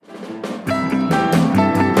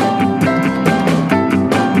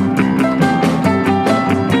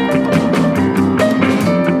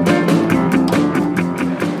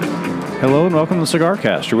and welcome to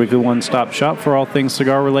CigarCast, your weekly one-stop shop for all things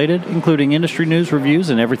cigar-related, including industry news, reviews,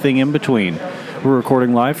 and everything in between. We're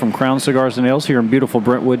recording live from Crown Cigars and Ales here in beautiful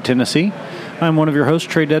Brentwood, Tennessee. I'm one of your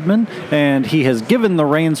hosts, Trae Dedman, and he has given the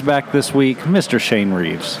reins back this week, Mr. Shane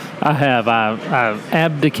Reeves. I have. I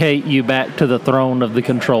abdicate you back to the throne of the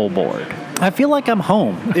control board. I feel like I'm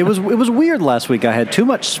home. It was weird last week. I had too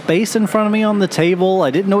much space in front of me on the table. I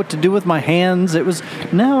didn't know what to do with my hands.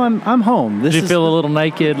 Now I'm home. Did you feel a little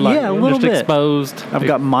naked? Yeah, a little just bit. Exposed? I've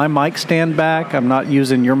got my mic stand back. I'm not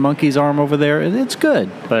using your monkey's arm over there. It's good.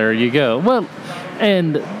 There you go. Well,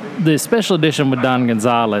 and the special edition with Don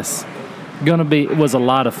Gonzalez was a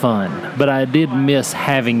lot of fun, but I did miss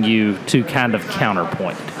having you to kind of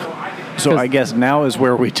counterpoint. So I guess now is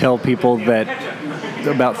where we tell people that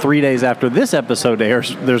about 3 days after this episode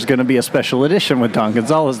airs, there's going to be a special edition with Don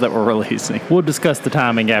Gonzalez that we're releasing. We'll discuss the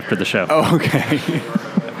timing after the show. Oh, okay.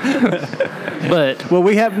 But well,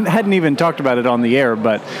 we hadn't even talked about it on the air,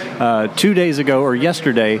 but 2 days ago or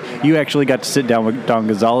yesterday, you actually got to sit down with Don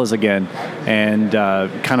Gonzalez again and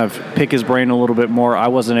kind of pick his brain a little bit more. I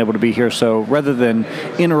wasn't able to be here, so rather than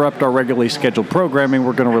interrupt our regularly scheduled programming,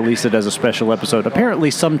 we're going to release it as a special episode, apparently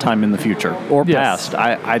sometime in the future or past.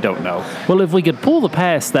 I don't know. Well, if we could pull the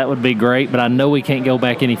past, that would be great, but I know we can't go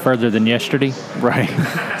back any further than yesterday. Right.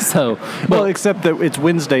 So, well, except that it's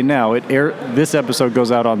Wednesday now. This episode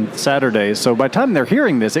goes out on Saturday, so by the time they're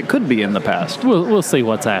hearing this, it could be in the past. We'll see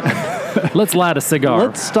what's happened. Let's light a cigar.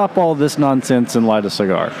 Let's stop all this nonsense and light a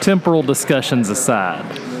cigar. Temporal discussions aside.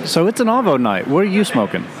 So it's an Avo night. What are you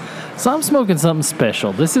smoking? So I'm smoking something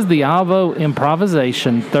special. This is the Avo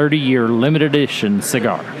Improvisation 30-year limited edition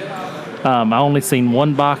cigar. I only seen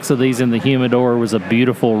one box of these in the humidor. It was a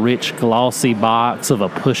beautiful, rich, glossy box of a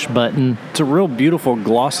push button. It's a real beautiful,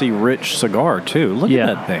 glossy, rich cigar, too. Look at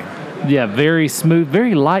that thing. Yeah, very smooth,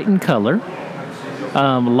 very light in color.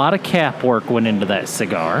 A lot of cap work went into that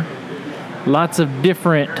cigar. Lots of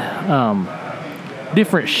different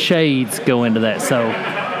shades go into that. So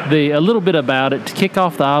a little bit about it, to kick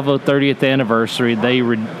off the Avo 30th anniversary, they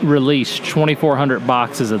released 2,400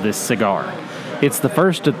 boxes of this cigar. It's the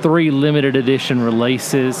first of 3 limited edition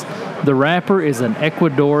releases. The wrapper is an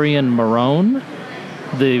Ecuadorian Marron.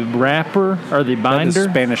 The wrapper, or the binder... That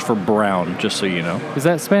is Spanish for brown, just so you know. Is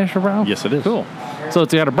that Spanish for brown? Yes, it is. Cool. So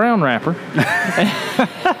it's got a brown wrapper.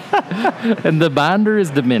 And the binder is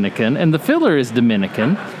Dominican, and the filler is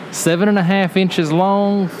Dominican. 7.5 inches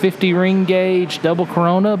long, 50 ring gauge, double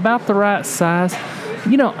Corona, about the right size.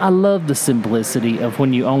 You know, I love the simplicity of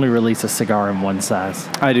when you only release a cigar in one size.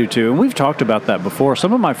 I do too, and we've talked about that before.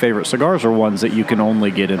 Some of my favorite cigars are ones that you can only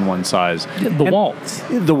get in one size. The Waltz.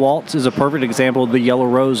 The Waltz is a perfect example, the Yellow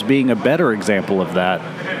Rose being a better example of that.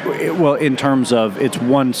 Well, in terms of it's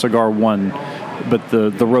one cigar, but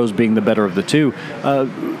the Rose being the better of the two.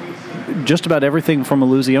 Just about everything from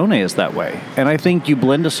Illusione is that way. And I think you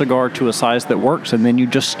blend a cigar to a size that works, and then you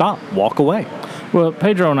just stop, walk away. Well,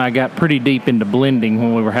 Pedro and I got pretty deep into blending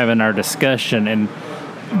when we were having our discussion, and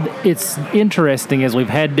it's interesting as we've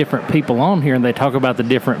had different people on here and they talk about the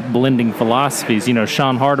different blending philosophies. You know,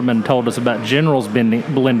 Sean Hardiman told us about General's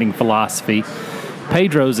blending philosophy.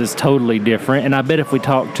 Pedro's is totally different, and I bet if we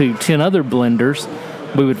talked to 10 other blenders,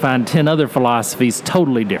 we would find 10 other philosophies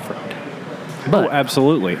totally different. But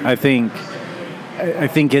absolutely. I think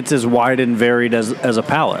it's as wide and varied as a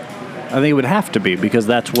palette. I think it would have to be, because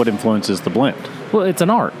that's what influences the blend. Well, it's an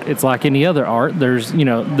art. It's like any other art. You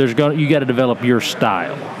got to develop your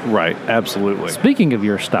style. Right, absolutely. Speaking of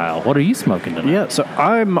your style, what are you smoking tonight? Yeah, so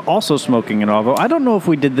I'm also smoking an Avo. I don't know if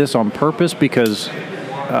we did this on purpose, because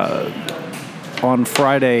on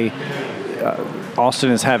Friday,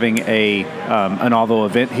 Austin is having an Avo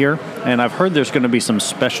event here, and I've heard there's going to be some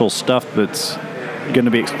special stuff that's going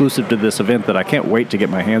to be exclusive to this event that I can't wait to get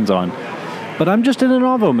my hands on. But I'm just in an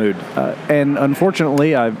Avo mood, and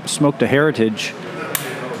unfortunately, I smoked a Heritage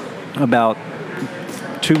about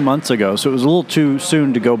 2 months ago, so it was a little too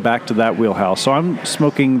soon to go back to that wheelhouse. So I'm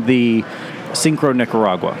smoking the Syncro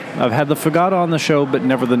Nicaragua. I've had the Fagata on the show, but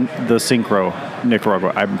never the Syncro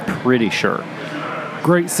Nicaragua, I'm pretty sure.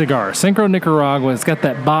 Great cigar. Syncro Nicaragua. It's got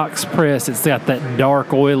that box press. It's got that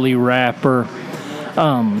dark, oily wrapper.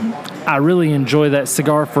 I really enjoy that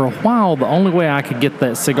cigar. For a while, the only way I could get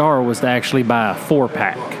that cigar was to actually buy a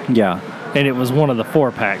 4-pack. Yeah. And it was one of the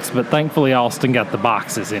 4-packs, but thankfully Austin got the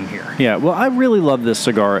boxes in here. Yeah, well, I really love this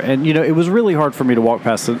cigar, and, you know, it was really hard for me to walk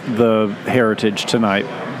past the Heritage tonight,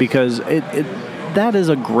 because that is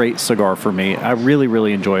a great cigar for me. I really,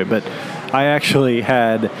 really enjoy it, but I actually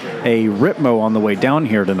had a Ritmo on the way down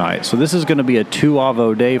here tonight, so this is going to be a 2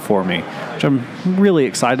 Avo day for me, which I'm really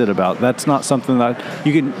excited about. That's not something that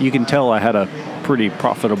you can tell I had a pretty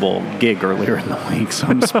profitable gig earlier in the week, so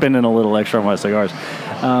I'm spending a little extra on my cigars.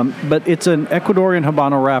 But it's an Ecuadorian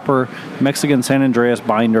Habano wrapper, Mexican San Andreas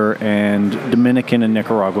binder, and Dominican and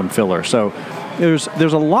Nicaraguan filler. So there's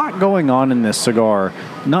a lot going on in this cigar,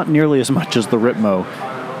 not nearly as much as the Ritmo.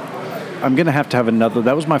 I'm going to have another.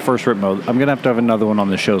 That was my first Ritmo. I'm going to have another one on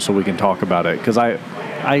the show so we can talk about it, because I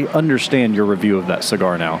understand your review of that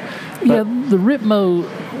cigar now. But the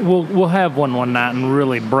Ritmo, we'll have one night and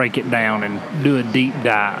really break it down and do a deep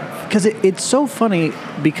dive. Because it's so funny,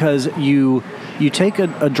 because you take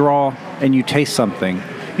a draw and you taste something.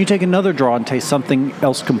 You take another draw and taste something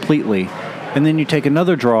else completely. And then you take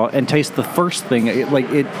another draw and taste the first thing.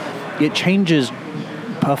 It changes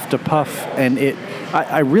puff to puff, and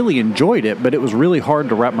I really enjoyed it, but it was really hard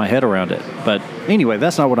to wrap my head around it. But anyway,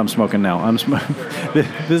 that's not what I'm smoking now.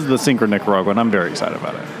 This is the Syncro Nicaragua, and I'm very excited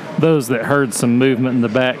about it. Those that heard some movement in the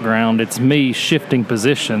background, it's me shifting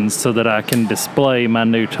positions so that I can display my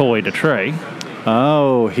new toy to Trae.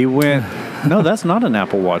 Oh, he went... No, that's not an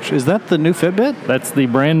Apple Watch. Is that the new Fitbit? That's the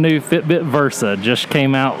brand new Fitbit Versa. Just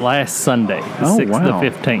came out last Sunday, the 6th to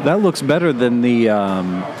 15th. That looks better than the...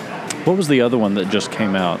 what was the other one that just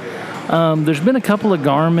came out? There's been a couple of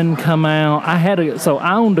Garmin come out. I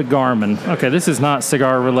owned a Garmin. Okay, this is not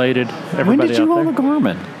cigar related. When did you own a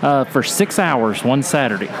Garmin? For 6 hours one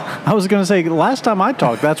Saturday. I was going to say, last time I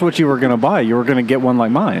talked, that's what you were going to buy. You were going to get one like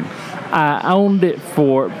mine. I owned it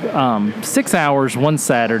for 6 hours one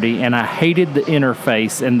Saturday, and I hated the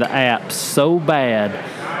interface and the app so bad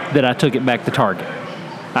that I took it back to Target.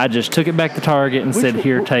 I just took it back to Target and said,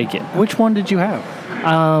 here, take it. Which one did you have?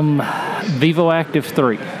 Vivo Active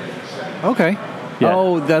 3. Okay. Yeah.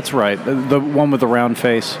 Oh, that's right. The one with the round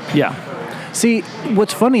face. Yeah. See,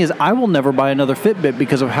 what's funny is I will never buy another Fitbit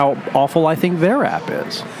because of how awful I think their app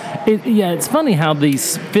is. It's funny how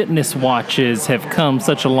these fitness watches have come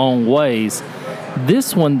such a long ways.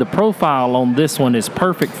 This one, the profile on this one is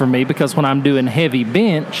perfect for me, because when I'm doing heavy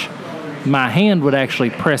bench, my hand would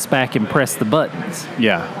actually press back and press the buttons.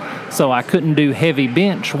 Yeah. So I couldn't do heavy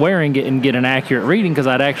bench wearing it and get an accurate reading, because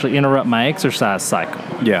I'd actually interrupt my exercise cycle.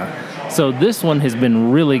 Yeah. So this one has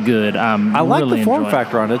been really good. I like really the form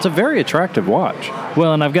factor on it. It's a very attractive watch.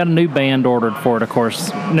 Well, and I've got a new band ordered for it. Of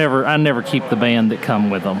course, I never keep the band that come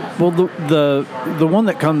with them. Well, the one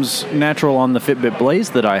that comes natural on the Fitbit Blaze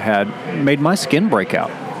that I had made my skin break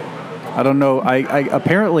out. I don't know. I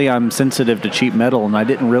apparently I'm sensitive to cheap metal, and I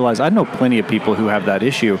didn't realize. I know plenty of people who have that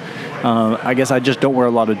issue. I guess I just don't wear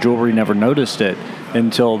a lot of jewelry. Never noticed it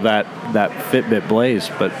until that Fitbit Blaze.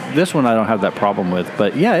 But this one I don't have that problem with.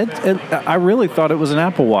 But yeah, I really thought it was an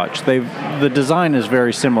Apple Watch. The design is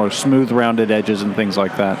very similar, smooth rounded edges and things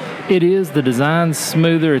like that. It is. The design's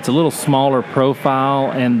smoother. It's a little smaller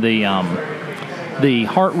profile, and the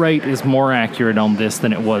heart rate is more accurate on this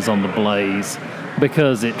than it was on the Blaze,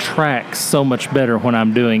 because it tracks so much better when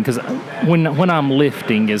I'm doing, because when I'm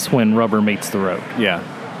lifting is when rubber meets the road. Yeah.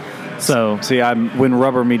 So see, when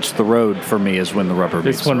rubber meets the road for me is when the rubber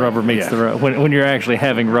meets. It's when rubber meets the road. When you're actually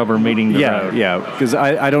having rubber meeting the road. Yeah, because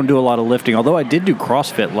I don't do a lot of lifting. Although I did do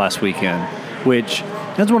CrossFit last weekend, which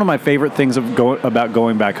that's one of my favorite things about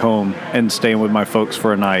going back home and staying with my folks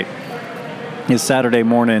for a night. Is Saturday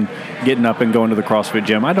morning getting up and going to the CrossFit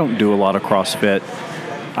gym. I don't do a lot of CrossFit.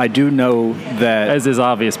 I do know that... As is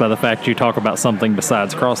obvious by the fact you talk about something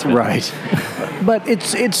besides CrossFit. Right. But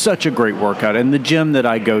it's such a great workout. And the gym that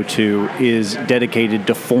I go to is dedicated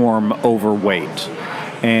to form over weight.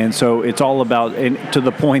 And so it's all about... And to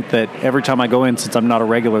the point that every time I go in, since I'm not a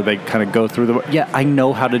regular, they kind of go through the... Yeah, I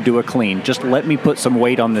know how to do a clean. Just let me put some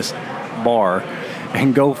weight on this bar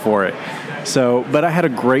and go for it. So, but I had a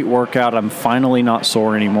great workout. I'm finally not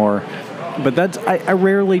sore anymore. But I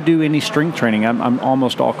rarely do any strength training. I'm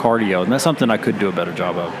almost all cardio, and that's something I could do a better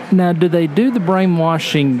job of. Now, do they do the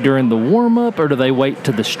brainwashing during the warm-up, or do they wait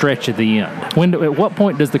to the stretch at the end? At what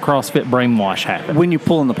point does the CrossFit brainwash happen? When you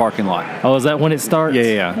pull in the parking lot. Oh, is that when it starts?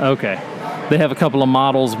 Yeah. Okay. They have a couple of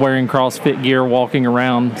models wearing CrossFit gear walking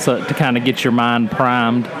around to kind of get your mind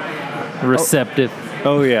primed, receptive.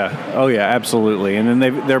 Oh yeah, absolutely. And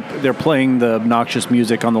then they're playing the obnoxious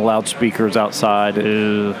music on the loudspeakers outside.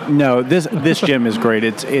 No, this gym is great.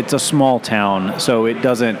 It's a small town, so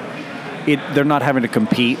they're not having to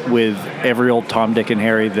compete with every old Tom, Dick, and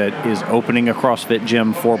Harry that is opening a CrossFit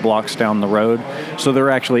gym 4 blocks down the road. So they're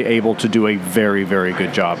actually able to do a very, very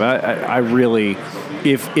good job. I really,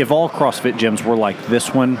 if all CrossFit gyms were like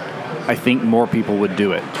this one, I think more people would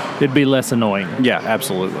do it. It'd be less annoying. Yeah,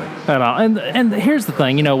 absolutely. And here's the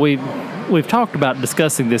thing, we've talked about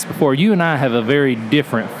discussing this before. You and I have a very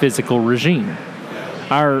different physical regime.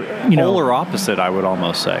 Polar opposite, I would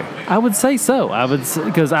almost say. I would say so.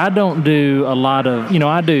 Because I don't do a lot of,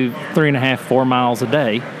 I do 3.5, 4 miles a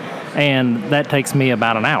day, and that takes me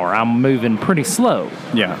about an hour. I'm moving pretty slow.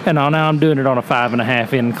 Yeah. And now I'm doing it on a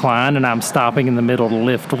 5.5 incline, and I'm stopping in the middle to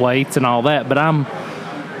lift weights and all that. But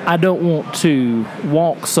I don't want to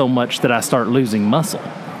walk so much that I start losing muscle.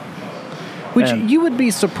 Which you would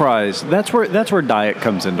be surprised. That's where diet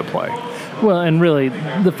comes into play. Well, and really,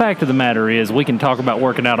 the fact of the matter is, we can talk about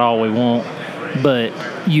working out all we want, but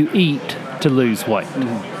you eat to lose weight.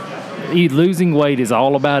 Mm-hmm. Losing weight is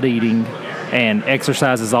all about eating, and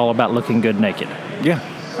exercise is all about looking good naked. Yeah.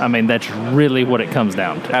 I mean, that's really what it comes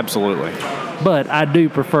down to. Absolutely. But I do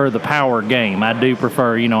prefer the power game. I do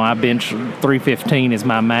prefer, I bench 315 is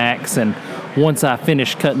my max, and once I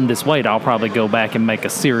finish cutting this weight, I'll probably go back and make a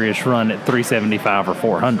serious run at 375 or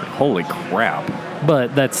 400. Holy crap.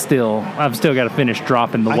 But I've still got to finish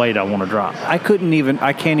dropping the weight I want to drop. I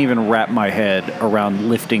can't even wrap my head around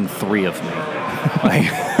lifting 3 of me.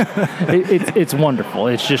 It's wonderful.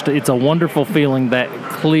 It's a wonderful feeling, that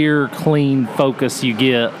clear, clean focus you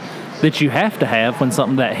get that you have to have when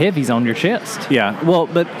something that heavy's on your chest. Yeah. Well,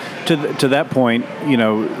 but to that point,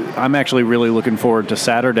 I'm actually really looking forward to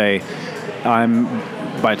Saturday.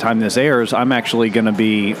 By the time this airs, I'm actually going to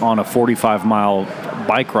be on a 45-mile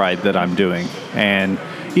bike ride that I'm doing, and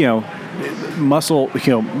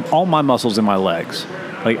all my muscles in my legs.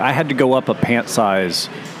 Like, I had to go up a pant size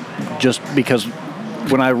just because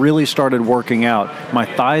when I really started working out, my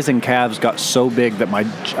thighs and calves got so big that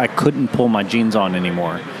I couldn't pull my jeans on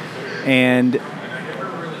anymore.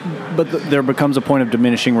 But there becomes a point of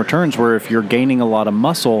diminishing returns where if you're gaining a lot of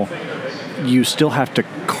muscle, you still have to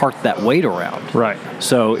cart that weight around. Right.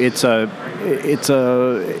 So it's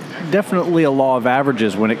definitely a law of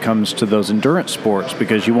averages when it comes to those endurance sports,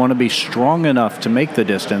 because you want to be strong enough to make the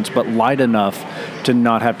distance, but light enough to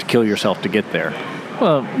not have to kill yourself to get there.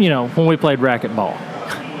 Well, when we played racquetball,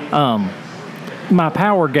 my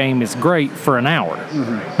power game is great for an hour.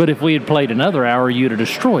 Mm-hmm. But if we had played another hour, you'd have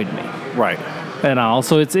destroyed me. Right. And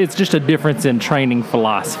also, it's just a difference in training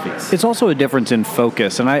philosophies. It's also a difference in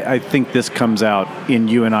focus, and I think this comes out in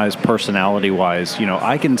you and I's personality-wise.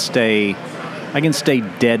 I can stay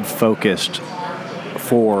dead focused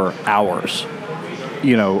for hours,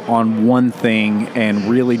 on one thing and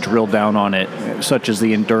really drill down on it, such as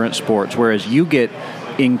the endurance sports, whereas you get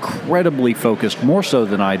incredibly focused, more so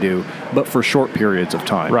than I do, but for short periods of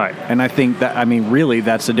time. Right. And I think really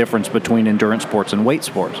that's the difference between endurance sports and weight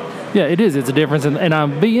sports. Yeah, it is. It's a difference. And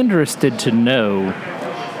I'd be interested to know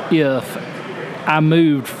if I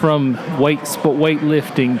moved from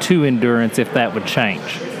weightlifting to endurance, if that would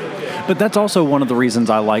change. But that's also one of the reasons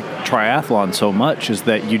I like triathlon so much, is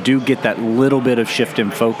that you do get that little bit of shift in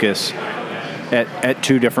focus at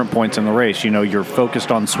 2 different points in the race. You're focused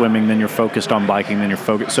on swimming, then you're focused on biking, then you're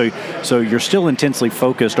focused. So you're still intensely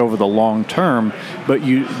focused over the long term, but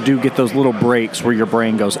you do get those little breaks where your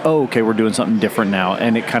brain goes, oh, okay, we're doing something different now,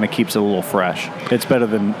 and it kind of keeps it a little fresh. It's better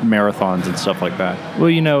than marathons and stuff like that.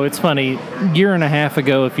 Well, it's funny. A year and a half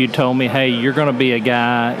ago, if you told me, hey, you're going to be a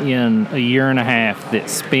guy in a year and a half that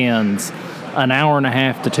spends an hour and a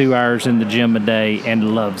half to 2 hours in the gym a day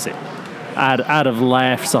and loves it, I'd have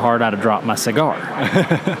laughed so hard I'd have dropped my cigar.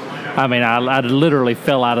 I mean, I literally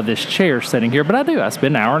fell out of this chair sitting here, but I do. I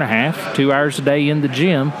spend an hour and a half, 2 hours a day in the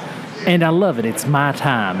gym, and I love it. It's my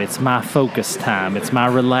time. It's my focus time. It's my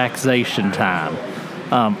relaxation time.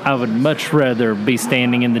 I would much rather be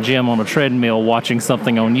standing in the gym on a treadmill watching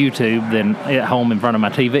something on YouTube than at home in front of my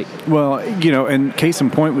TV. Well, and case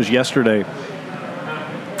in point was yesterday.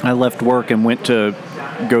 I left work and went to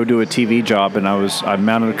go do a TV job, and I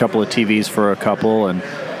mounted a couple of TVs for a couple, and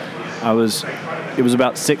it was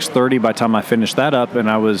about 6:30 by the time I finished that up, and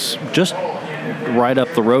I was just right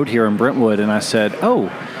up the road here in Brentwood, and I said, oh,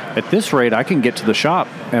 at this rate I can get to the shop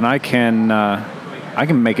and I can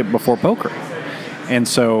make it before poker. And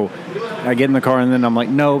so I get in the car, and then I'm like,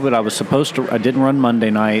 no, but I didn't run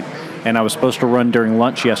Monday night, and I was supposed to run during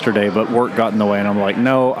lunch yesterday, but work got in the way, and I'm like,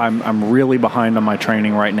 no, I'm really behind on my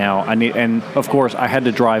training right now. And of course I had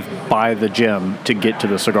to drive by the gym to get to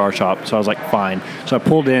the cigar shop, so I was like, fine. So I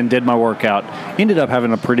pulled in, did my workout, ended up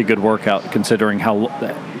having a pretty good workout considering how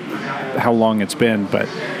long it's been, but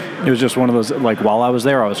it was just one of those, like, while I was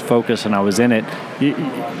there, I was focused and I was in it.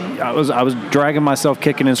 I was dragging myself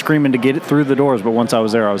kicking and screaming to get it through the doors, but once I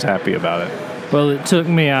was there, I was happy about it. Well, it took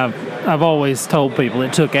me, I've always told people,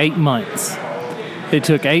 it took 8 months. It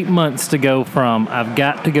took 8 months to go from I've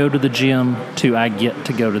got to go to the gym to I get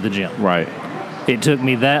to go to the gym. Right. It took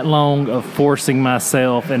me that long of forcing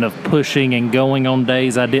myself and of pushing and going on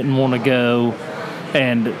days I didn't want to go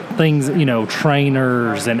and things,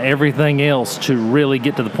 trainers and everything else to really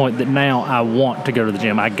get to the point that now I want to go to the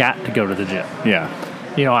gym. I got to go to the gym. Yeah.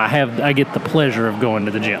 I get the pleasure of going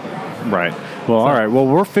to the gym. Right. Well, all right. Well,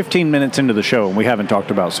 we're 15 minutes into the show, and we haven't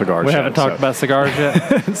talked about cigars yet. We haven't talked about cigars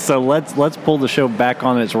yet? So let's pull the show back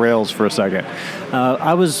on its rails for a second.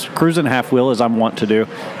 I was cruising half wheel, as I'm wont to do,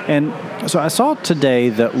 and so I saw today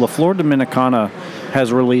that La Flor Dominicana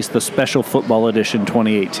has released the Special Football Edition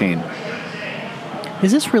 2018.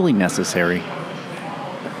 Is this really necessary?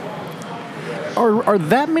 Are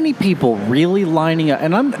that many people really lining up?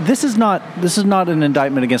 And this is not an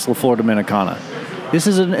indictment against La Flor Dominicana. This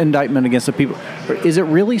is an indictment against the people. Is it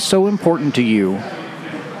really so important to you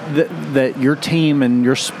that your team and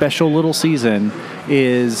your special little season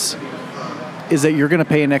is that you're going to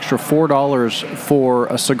pay an extra $4 for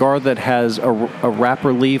a cigar that has a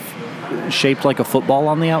wrapper leaf shaped like a football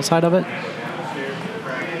on the outside of it?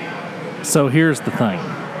 So here's the thing.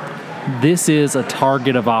 This is a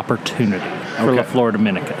target of opportunity for La Flor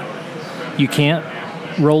Dominica. You can't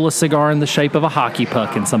roll a cigar in the shape of a hockey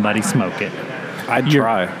puck and somebody smoke it. I'd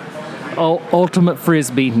try. Ultimate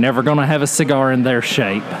Frisbee, never going to have a cigar in their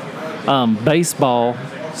shape. Baseball,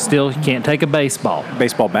 still, you can't take a baseball.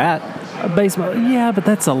 Baseball bat? A baseball, yeah, but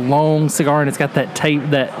that's a long cigar and it's got that tape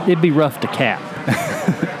that it'd be rough to cap.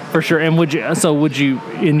 For sure. And would you,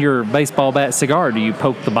 in your baseball bat cigar, do you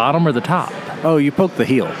poke the bottom or the top? Oh, you poke the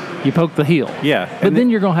heel. You poke the heel. Yeah. But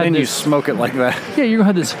then you're going to have and this... you smoke it like that. Yeah, you're going to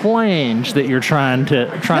have this flange that you're trying to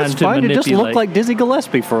That's fine. manipulate. It just looked like Dizzy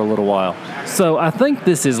Gillespie for a little while. So I think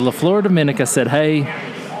this is La Flor Dominica said, hey,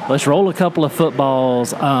 let's roll a couple of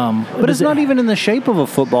footballs. But it's not even in the shape of a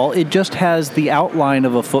football. It just has the outline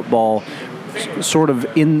of a football sort of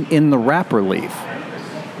in the wrapper leaf.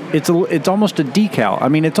 It's almost a decal. I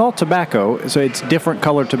mean, it's all tobacco, so it's different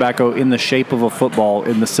color tobacco in the shape of a football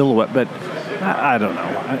in the silhouette, but I don't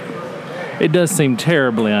know. It does seem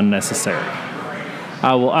terribly unnecessary.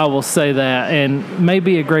 I will say that, and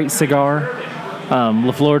maybe a great cigar.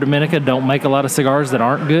 La Flor Dominica don't make a lot of cigars that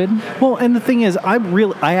aren't good. Well, and the thing is,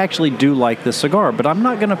 I actually do like this cigar, but I'm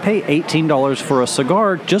not going to pay $18 for a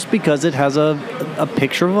cigar just because it has a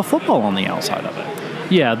picture of a football on the outside of it.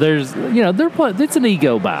 Yeah, it's an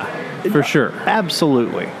ego buy, for sure.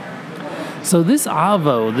 Absolutely. So this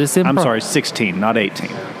Avo, I'm sorry, 16, not 18.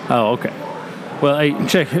 Oh, okay. Well, hey,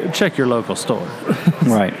 check your local store.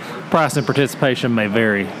 Right. Price and participation may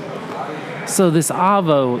vary. So this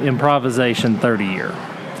Avo Improvisation 30-year.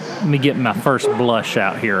 Let me get my first blush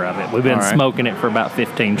out here of it. We've been smoking it for about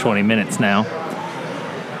 15, 20 minutes now.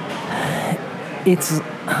 It's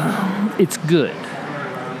good,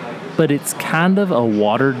 but it's kind of a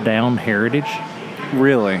watered-down heritage.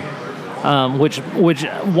 Really? Which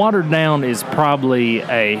watered down is probably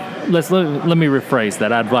let me rephrase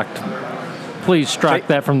that. I'd like to please strike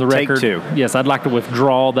that from the record. Take two. Yes, I'd like to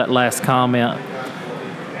withdraw that last comment.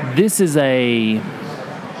 This is a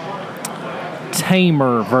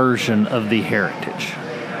tamer version of the heritage.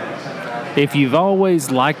 If you've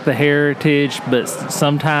always liked the heritage, but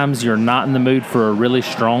sometimes you're not in the mood for a really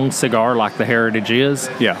strong cigar like the heritage is,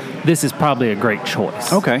 this is probably a great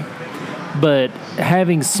choice. Okay. But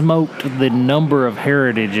having smoked the number of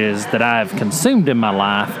heritages that I've consumed in my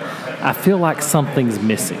life, I feel like something's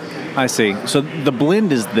missing. I see. So the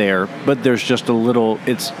blend is there, but there's just a little.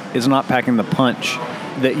 It's not packing the punch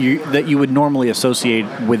that you would normally associate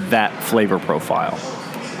with that flavor profile.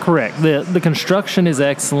 Correct. The construction is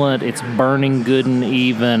excellent. It's burning good and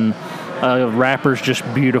even. Wrapper's just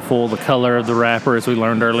beautiful. The color of the wrapper, as we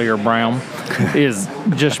learned earlier, brown, is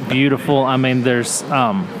just beautiful. I mean, there's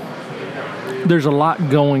a lot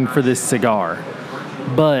going for this cigar.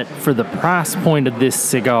 But for the price point of this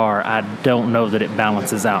cigar, I don't know that it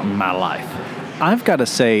balances out in my life. I've got to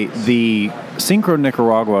say, the Syncro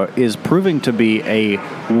Nicaragua is proving to be a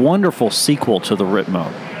wonderful sequel to the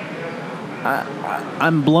Ritmo.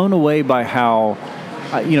 I'm blown away by how,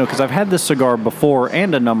 because I've had this cigar before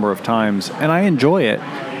and a number of times, and I enjoy it.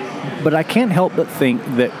 But I can't help but think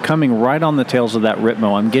that coming right on the tails of that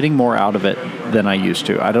Ritmo, I'm getting more out of it than I used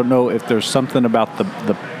to. I don't know if there's something about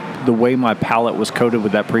the way my palate was coated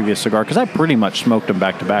with that previous cigar, because I pretty much smoked them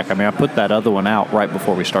back to back. I mean, I put that other one out right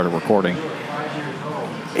before we started recording.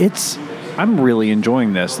 I'm really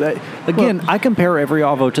enjoying this. I compare every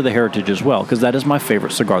Avo to the Heritage as well, because that is my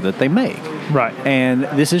favorite cigar that they make. Right. And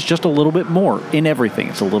this is just a little bit more in everything.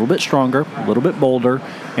 It's a little bit stronger, a little bit bolder,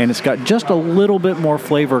 and it's got just a little bit more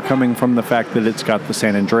flavor coming from the fact that it's got the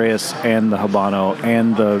San Andreas and the Habano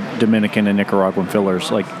and the Dominican and Nicaraguan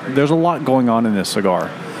fillers. Like, there's a lot going on in this cigar.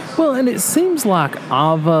 Well, and it seems like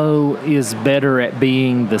Avo is better at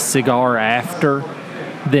being the cigar after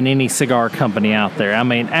than any cigar company out there. I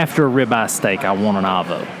mean, after a ribeye steak, I want an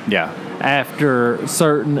Avo. Yeah. After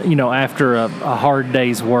after a hard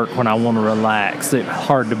day's work when I want to relax, it's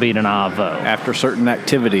hard to beat an Avo. After certain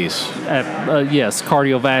activities. Yes,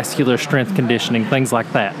 cardiovascular, strength conditioning, things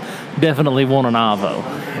like that. Definitely want an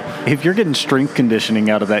Avo. If you're getting strength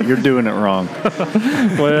conditioning out of that, you're doing it wrong.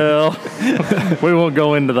 Well, we won't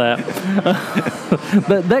go into that.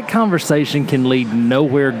 That conversation can lead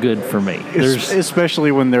nowhere good for me.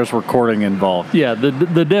 Especially when there's recording involved. Yeah,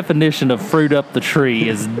 the definition of fruit up the tree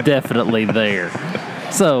is definitely there.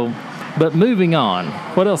 So, but moving on,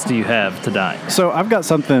 what else do you have tonight? So I've got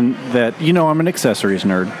something that, I'm an accessories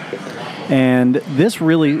nerd. And this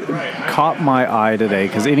really caught my eye today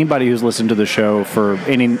because anybody who's listened to the show for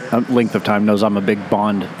any length of time knows I'm a big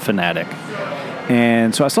Bond fanatic.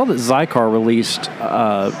 And so I saw that Zycar released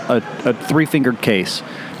a three-fingered case.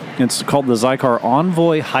 It's called the Zycar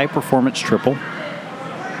Envoy High Performance Triple.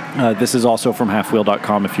 This is also from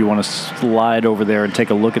halfwheel.com if you want to slide over there and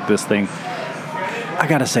take a look at this thing. I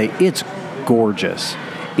got to say, it's gorgeous.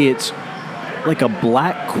 It's like a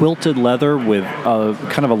black quilted leather with a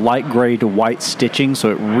kind of a light gray to white stitching,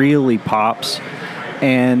 so it really pops.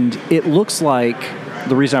 And it looks like,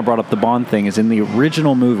 the reason I brought up the Bond thing is in the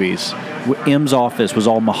original movies, M's office was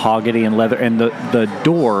all mahogany and leather, and the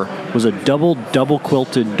door was a double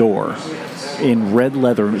quilted door in red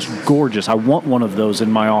leather. It was gorgeous. I want one of those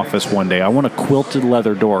in my office one day. I want a quilted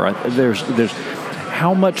leather door. There's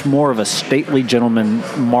how much more of a stately gentleman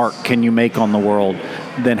mark can you make on the world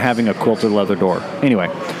than having a quilted leather door? Anyway,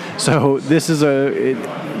 so this is a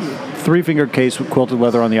three-fingered case with quilted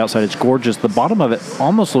leather on the outside. It's gorgeous. The bottom of it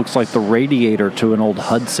almost looks like the radiator to an old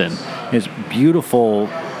Hudson. It's beautiful.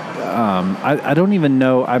 I don't even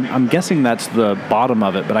know. I'm guessing that's the bottom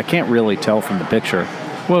of it, but I can't really tell from the picture.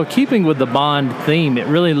 Well, keeping with the Bond theme, it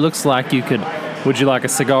really looks like you could... Would you like a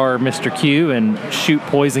cigar, Mr. Q, and shoot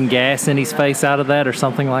poison gas in his face out of that or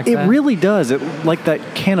something like that? It really does. It like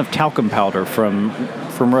that can of talcum powder from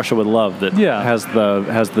Russia with Love that has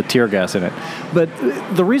the tear gas in it. But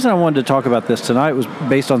the reason I wanted to talk about this tonight was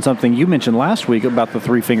based on something you mentioned last week about the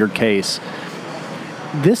three-fingered case.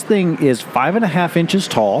 This thing is 5.5 inches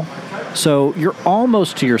tall, so you're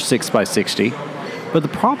almost to your 6x60. But the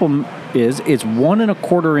problem is it's 1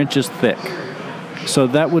 1/4 inches thick. So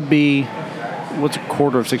that would be... What's a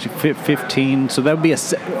quarter of 60? 15. So that would be a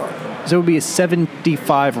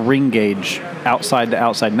 75 ring gauge outside to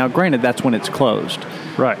outside. Now, granted, that's when it's closed.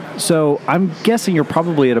 Right. So I'm guessing you're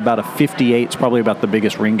probably at about a 58. It's probably about the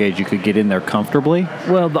biggest ring gauge you could get in there comfortably.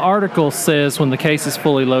 Well, the article says when the case is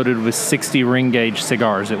fully loaded with 60 ring gauge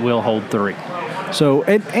cigars, it will hold 3. So,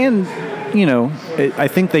 and I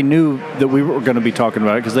think they knew that we were going to be talking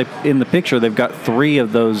about it because in the picture they've got 3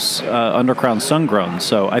 of those undercrown sun-growns.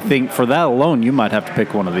 So I think for that alone, you might have to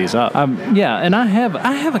pick one of these up. Yeah, and I have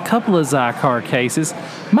a couple of Zycar cases.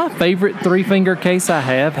 My favorite three-finger case I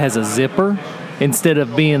have has a zipper instead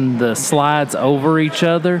of being the slides over each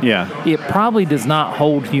other. Yeah. It probably does not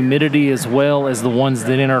hold humidity as well as the ones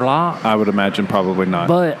that interlock. I would imagine probably not.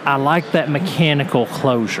 But I like that mechanical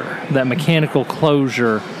closure. That mechanical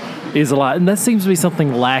closure is a lot, and that seems to be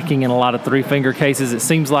something lacking in a lot of three-finger cases. It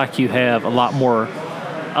seems like you have a lot more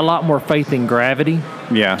faith in gravity.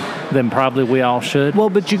 Yeah. Than probably we all should. Well,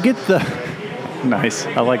 but you get the nice.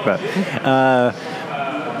 I like that.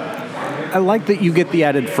 I like that you get the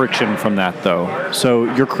added friction from that, though. So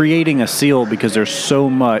you're creating a seal because there's so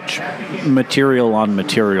much material on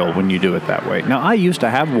material when you do it that way. Now, I used to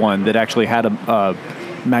have one that actually had a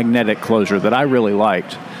magnetic closure that I really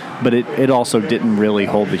liked. But it also didn't really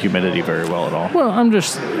hold the humidity very well at all. Well,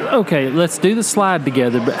 let's do the slide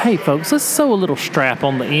together. But, hey, folks, let's sew a little strap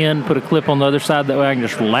on the end, put a clip on the other side. That way I can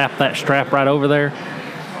just lap that strap right over there.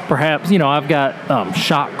 Perhaps, I've got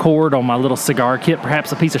shock cord on my little cigar kit.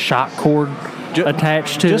 Perhaps a piece of shock cord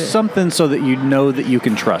attached to it. Just something so that you know that you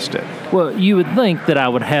can trust it. Well, you would think that I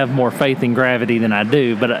would have more faith in gravity than I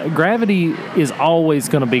do. But gravity is always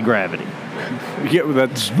going to be gravity. Yeah,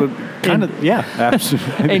 that's kind of, yeah,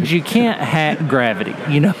 absolutely. And you can't hack gravity,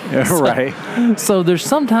 Right. So there's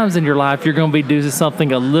sometimes in your life you're going to be doing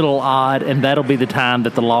something a little odd, and that'll be the time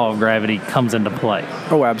that the law of gravity comes into play.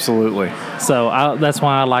 Oh, absolutely. So that's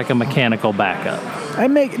why I like a mechanical backup. I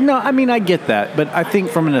get that, but I think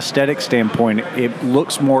from an aesthetic standpoint, it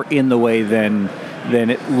looks more in the way than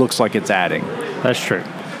it looks like it's adding. That's true.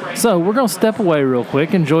 So we're going to step away real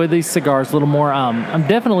quick, enjoy these cigars a little more. I'm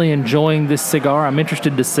definitely enjoying this cigar. I'm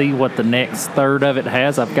interested to see what the next third of it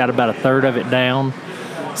has. I've got about a third of it down.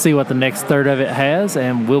 See what the next third of it has,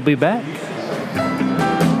 and we'll be back.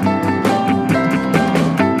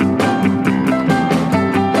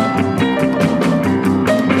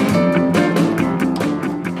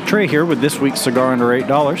 Trae here with this week's Cigar Under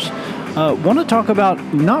 $8. Want to talk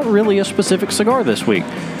about not really a specific cigar this week.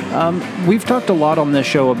 We've talked a lot on this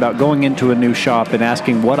show about going into a new shop and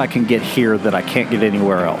asking what I can get here that I can't get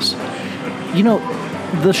anywhere else. You know,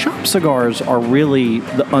 the shop cigars are really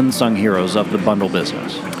the unsung heroes of the bundle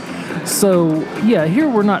business. So, yeah, here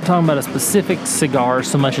we're not talking about a specific cigar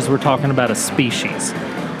so much as we're talking about a species.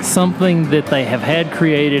 Something that they have had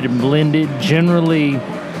created and blended. Generally,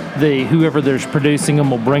 whoever there's producing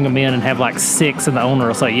them will bring them in and have like 6, and the owner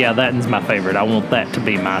will say, yeah, that one's my favorite. I want that to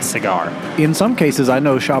be my cigar. In some cases, I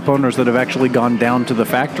know shop owners that have actually gone down to the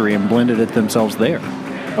factory and blended it themselves there.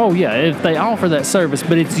 Oh, yeah, if they offer that service,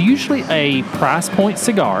 but it's usually a price point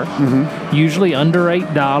cigar, usually under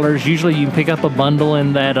 $8. Usually you can pick up a bundle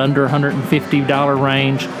in that under $150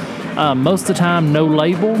 range. Most of the time, no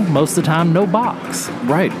label. Most of the time, no box.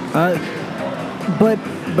 Right.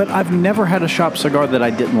 But I've never had a shop cigar that I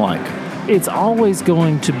didn't like. It's always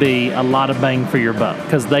going to be a lot of bang for your buck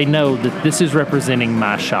because they know that this is representing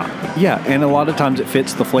my shop. Yeah, and a lot of times it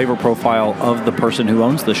fits the flavor profile of the person who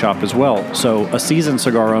owns the shop as well. So a seasoned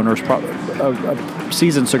cigar a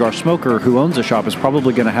seasoned cigar smoker who owns a shop is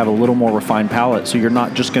probably going to have a little more refined palate. So you're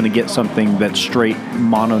not just going to get something that's straight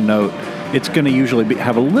mono note. It's going to usually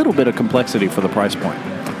have a little bit of complexity for the price point.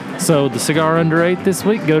 So the Cigar Under $8 this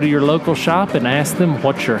week, go to your local shop and ask them,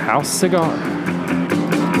 what's your house cigar?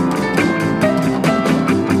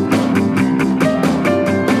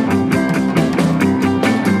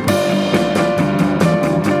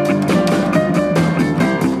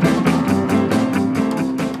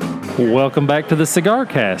 Welcome back to the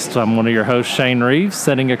CigarCast. I'm one of your hosts, Shane Reeves,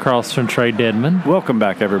 sitting across from Trae Dedman. Welcome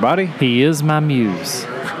back, everybody. He is my muse.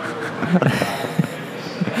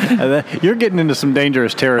 You're getting into some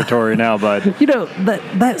dangerous territory now, bud. You know,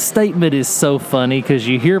 that statement is so funny because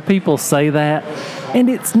you hear people say that, and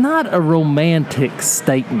it's not a romantic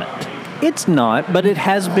statement. It's not, but it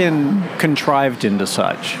has been contrived into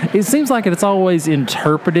such. It seems like it's always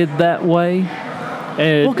interpreted that way.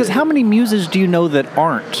 Well, because how many muses do you know that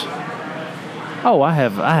aren't? Oh,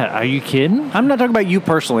 are you kidding? I'm not talking about you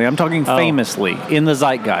personally. I'm talking famously in the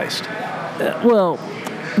zeitgeist. Well,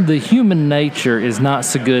 the human nature is not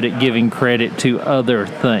so good at giving credit to other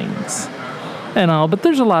things and all, but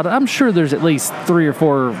there's a lot of, I'm sure there's at least 3 or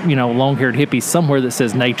 4, long-haired hippies somewhere that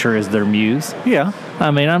says nature is their muse. Yeah.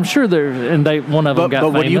 I mean, I'm sure one of them got famous.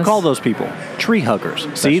 But what do you call those people? Tree huggers.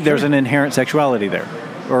 See, there's an inherent sexuality there.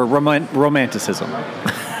 Or romanticism.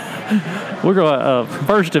 We're going,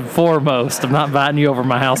 first and foremost, I'm not inviting you over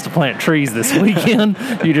my house to plant trees this weekend.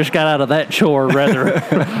 You just got out of that chore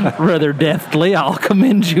rather deftly. I'll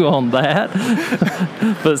commend you on that.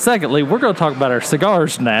 But secondly, we're going to talk about our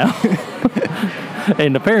cigars now.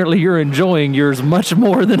 And apparently you're enjoying yours much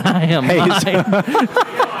more than I am.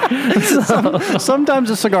 Sometimes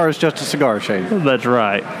a cigar is just a cigar, Shane. That's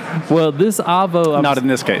right. Well, this Avo... Not in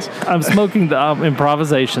this case. I'm smoking the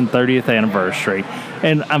Improvisation 30th anniversary,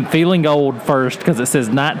 and I'm feeling old first because it says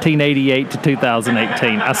 1988 to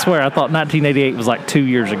 2018. I swear, I thought 1988 was like 2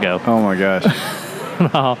 years ago. Oh, my gosh.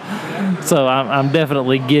 So I'm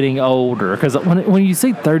definitely getting older because when you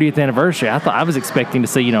see 30th anniversary, I was expecting to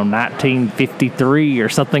see 1953 or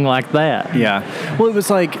something like that. Yeah. Well, it was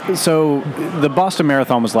like, so the Boston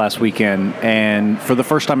Marathon was last weekend, and for the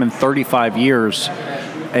first time in 35 years,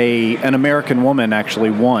 an American woman actually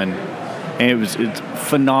won, and it's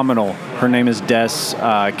phenomenal. Her name is Des.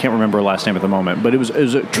 I can't remember her last name at the moment, but it was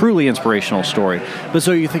a truly inspirational story. But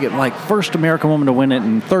so you think it like first American woman to win it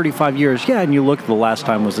in 35 years, yeah, and you look, the last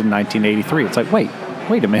time was in 1983. It's like, wait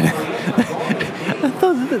a minute. I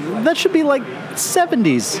thought that should be like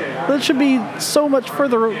 70s. That should be so much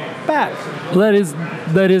further back. Well, that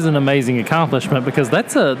is an amazing accomplishment because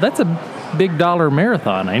that's a big dollar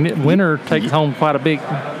marathon, ain't it? Winner takes home quite a big...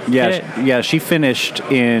 Yeah, she finished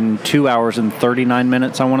in 2 hours and 39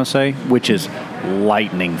 minutes, I want to say, which is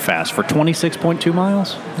lightning fast for 26.2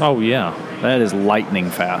 miles. Oh, yeah. That is lightning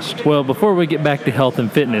fast. Well, before we get back to health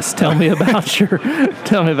and fitness, tell me about your a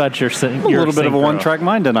little bit of a one-track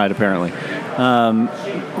mind tonight, apparently.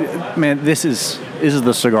 Man, this is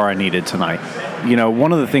the cigar I needed tonight.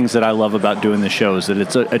 One of the things that I love about doing this show is that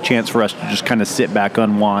it's a chance for us to just kind of sit back,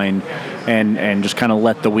 unwind, and just kind of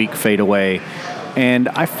let the week fade away. And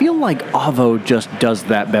I feel like Avo just does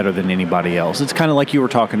that better than anybody else. It's kind of like you were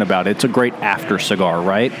talking about. It's a great after cigar,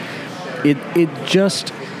 right?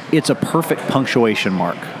 It's a perfect punctuation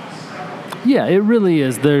mark. Yeah, it really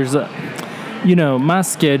is. There's my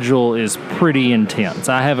schedule is pretty intense.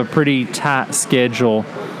 I have a pretty tight schedule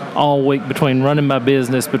all week between running my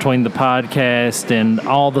business, between the podcast, and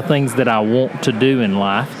all the things that I want to do in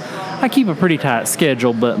life. I keep a pretty tight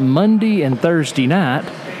schedule, but Monday and Thursday night,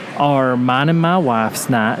 are mine and my wife's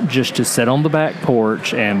night just to sit on the back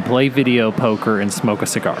porch and play video poker and smoke a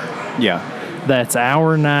cigar. Yeah. That's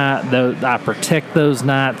our night. I protect those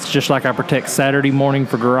nights just like I protect Saturday morning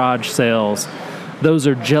for garage sales. Those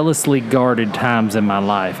are jealously guarded times in my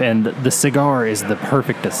life, and the cigar is the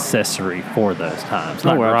perfect accessory for those times.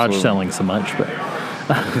 Not garage absolutely. selling so much, but...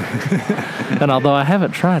 And although I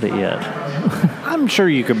haven't tried it yet. I'm sure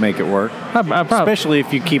you could make it work. Especially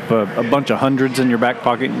if you keep a bunch of hundreds in your back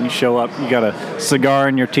pocket and you show up, you got a cigar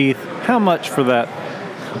in your teeth. How much for that?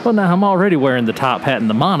 Well, now I'm already wearing the top hat and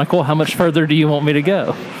the monocle. How much further do you want me to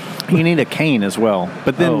go? You need a cane as well,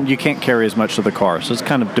 but then you can't carry as much to the car, so it's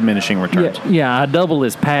kind of diminishing returns. Yeah, I double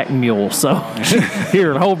as pack mule, so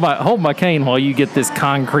here, hold my cane while you get this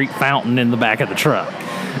concrete fountain in the back of the truck.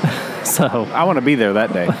 So I want to be there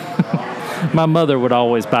that day. My mother would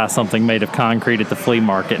always buy something made of concrete at the flea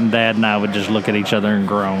market, and Dad and I would just look at each other and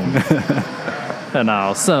groan. And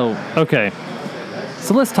all. So, okay.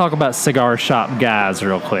 So let's talk about cigar shop guys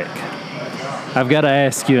real quick. I've got to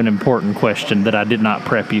ask you an important question that I did not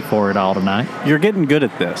prep you for at all tonight. You're getting good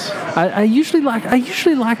at this. I usually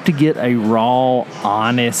like to get a raw,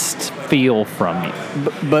 honest feel from you.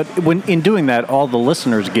 But when in doing that, all the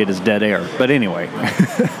listeners get is dead air. But anyway,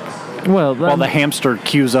 well, while the hamster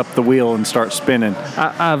cues up the wheel and starts spinning.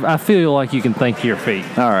 I feel like you can think to your feet.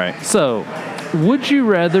 All right. So, would you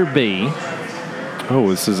rather be? Oh,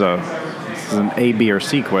 this is an A, B, or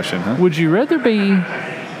C question, huh? Would you rather be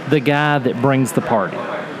the guy that brings the party?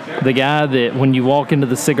 The guy that when you walk into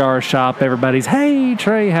the cigar shop, everybody's, "Hey,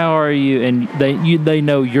 Trae, how are you?" And they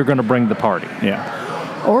know you're going to bring the party.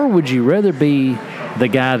 Yeah. Or would you rather be the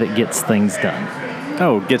guy that gets things done?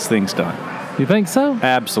 Oh, gets things done. You think so?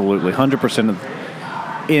 Absolutely, 100%.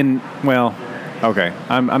 Okay.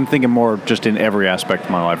 I'm thinking more just in every aspect of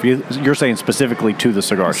my life. You're saying specifically to the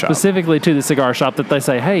cigar shop. Specifically to the cigar shop that they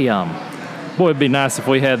say, "Hey, boy, it'd be nice if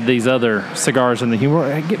we had these other cigars in the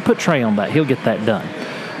humor. Put Trae on that. He'll get that done."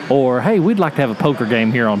 Or, "Hey, we'd like to have a poker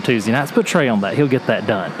game here on Tuesday nights. Put Trae on that. He'll get that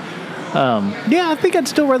done." Yeah, I think I'd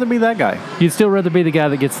still rather be that guy. You'd still rather be the guy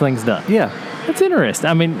that gets things done. Yeah. That's interesting.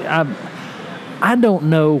 I mean, I don't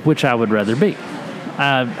know which I would rather be.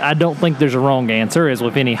 I don't think there's a wrong answer, as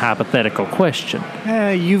with any hypothetical question.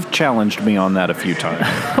 You've challenged me on that a few times.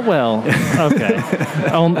 Well, okay.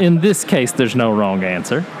 In this case, there's no wrong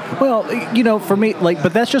answer. Well, for me,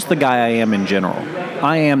 but that's just the guy I am in general.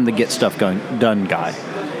 I am the get stuff done guy.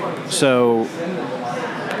 So,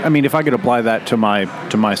 I mean, if I could apply that to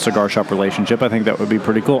my cigar shop relationship, I think that would be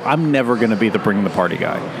pretty cool. I'm never going to be the bring the party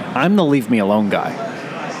guy. I'm the leave me alone guy.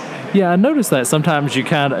 Yeah, I noticed that sometimes you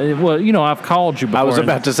kind of, I've called you before. I was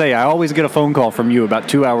about to say, I always get a phone call from you about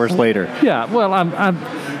 2 hours later. Yeah, well,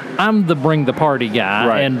 I'm the bring the party guy,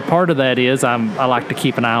 right. And part of that is I like to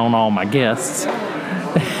keep an eye on all my guests,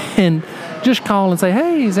 and just call and say,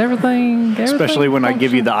 "Hey, is everything?" Especially when I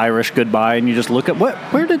give you the Irish goodbye, and you just look at what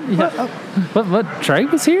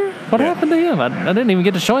Trae was here? What happened to him? I didn't even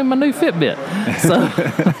get to show him my new Fitbit. So,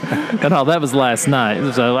 and all that was last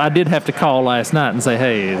night. So I did have to call last night and say,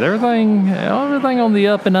 "Hey, is everything on the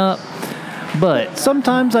up and up?" But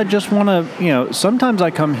sometimes I just want to, sometimes I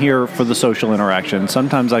come here for the social interaction.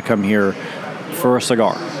 Sometimes I come here for a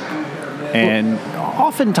cigar, and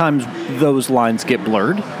oftentimes those lines get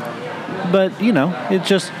blurred. But, it's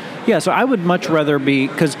just, so I would much rather be,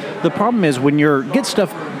 because the problem is when you're get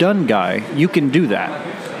stuff done guy, you can do that.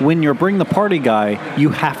 When you're bring the party guy,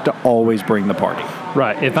 you have to always bring the party.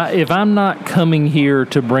 Right. If I'm not coming here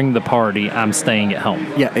to bring the party, I'm staying at home.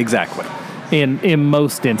 Yeah, exactly. In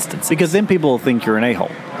most instances. Because then people will think you're an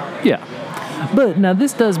a-hole. Yeah. But now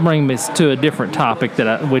this does bring me to a different topic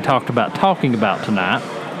that we talked about talking about tonight,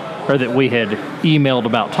 or that we had emailed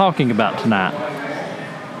about talking about tonight.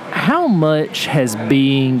 How much has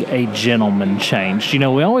being a gentleman changed? We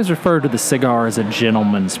always refer to the cigar as a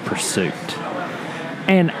gentleman's pursuit.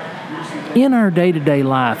 And in our day-to-day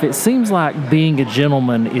life, it seems like being a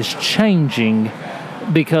gentleman is changing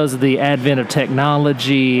because of the advent of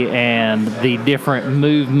technology and the different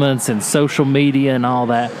movements and social media and all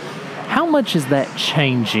that. How much is that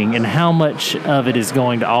changing, and how much of it is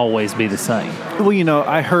going to always be the same? Well,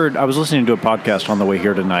 I was listening to a podcast on the way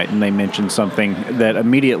here tonight, and they mentioned something that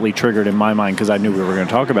immediately triggered in my mind because I knew we were going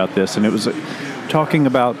to talk about this, and it was talking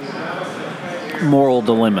about moral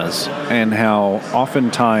dilemmas and how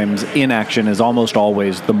oftentimes inaction is almost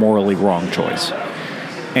always the morally wrong choice.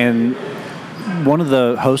 And one of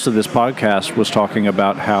the hosts of this podcast was talking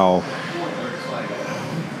about how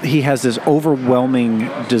he has this overwhelming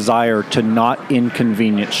desire to not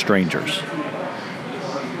inconvenience strangers.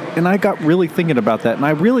 And I got really thinking about that. And I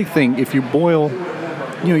really think if you boil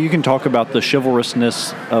you can talk about the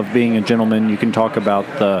chivalrousness of being a gentleman. You can talk about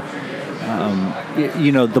the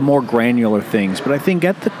the more granular things. But I think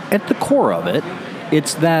at the core of it,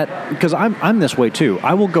 it's that, because I'm this way too.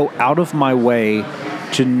 I will go out of my way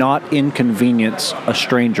to not inconvenience a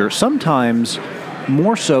stranger, sometimes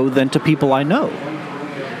more so than to people I know.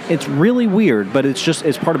 It's really weird, but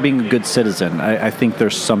it's part of being a good citizen. I think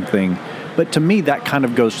there's something, but to me that kind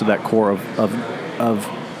of goes to that core of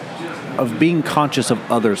being conscious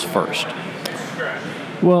of others first.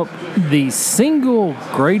 Well, the single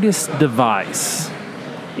greatest device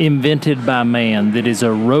invented by man that is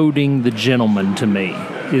eroding the gentleman to me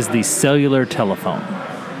is the cellular telephone.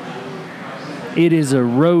 It is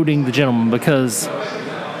eroding the gentleman, because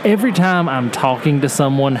every time I'm talking to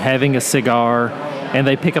someone having a cigar and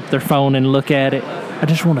they pick up their phone and look at it, I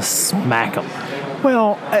just want to smack them.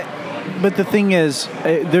 Well, but the thing is,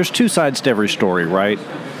 there's two sides to every story, right?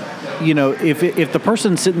 If the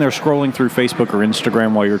person's sitting there scrolling through Facebook or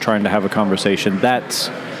Instagram while you're trying to have a conversation,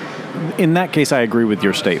 in that case, I agree with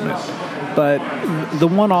your statement. But the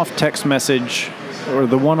one-off text message or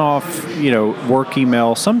the one-off, work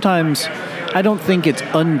email, sometimes I don't think it's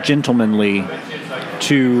ungentlemanly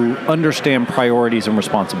to understand priorities and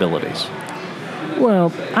responsibilities.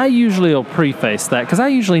 Well, I usually will preface that, because I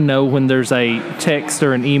usually know when there's a text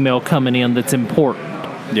or an email coming in that's important.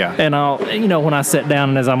 Yeah. And I'll, when I sit down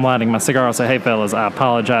and as I'm lighting my cigar, I'll say, hey, fellas, I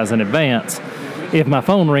apologize in advance. If my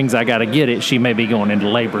phone rings, I got to get it. She may be going into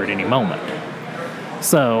labor at any moment.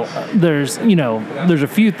 So there's a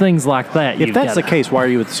few things like that. If that's the case, why are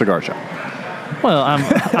you at the cigar shop? Well,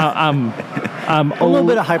 I'm a little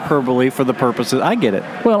bit of hyperbole for the purposes. I get it.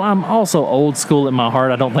 Well, I'm also old school at my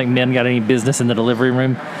heart. I don't think men got any business in the delivery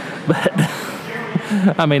room. But,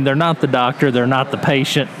 they're not the doctor. They're not the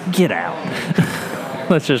patient. Get out.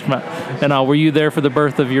 That's just my... And were you there for the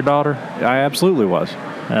birth of your daughter? I absolutely was.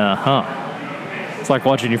 Uh-huh. It's like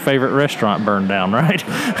watching your favorite restaurant burn down, right?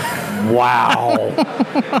 Wow.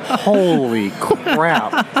 Holy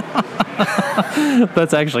crap.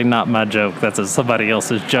 That's actually not my joke. That's somebody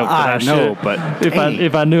else's joke. I know, but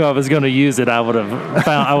if I knew I was going to use it, I would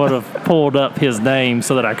have pulled up his name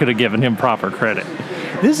so that I could have given him proper credit.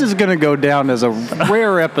 This is going to go down as a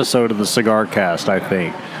rare episode of the CigarCast, I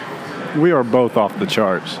think. We are both off the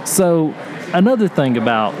charts. So, another thing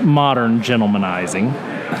about modern gentlemanizing.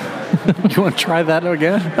 You want to try that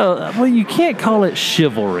again? Well, you can't call it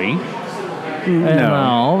chivalry.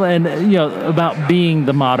 No. And about being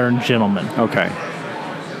the modern gentleman. Okay.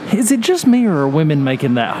 Is it just me, or are women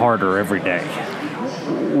making that harder every day?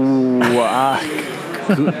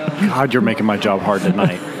 God, you're making my job hard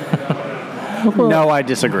tonight. Well, no, I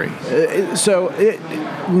disagree.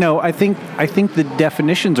 No, I think the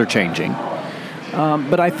definitions are changing.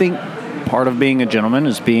 But I think part of being a gentleman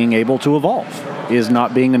is being able to evolve, is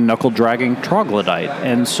not being a knuckle-dragging troglodyte.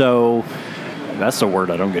 And so that's a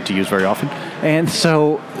word I don't get to use very often. And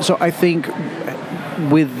so I think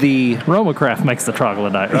with the... Romacraft makes the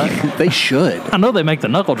troglodyte, right? They should. I know they make the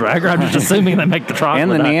knuckle dragger. I'm just assuming they make the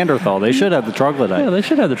troglodyte. And the Neanderthal. They should have the troglodyte. Yeah, they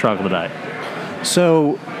should have the troglodyte.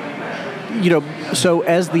 So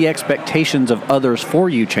as the expectations of others for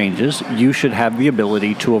you changes, you should have the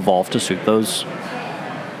ability to evolve to suit those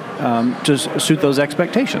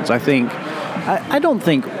expectations. I don't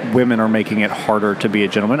think women are making it harder to be a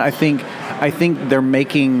gentleman. I think they're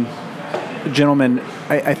making gentlemen.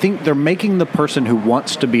 I think they're making the person who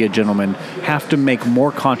wants to be a gentleman have to make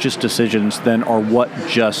more conscious decisions than are what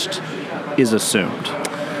just is assumed.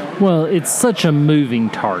 Well, it's such a moving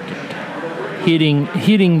target.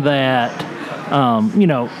 Hitting that,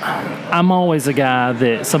 I'm always a guy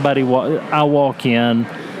that I walk in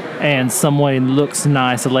and someone looks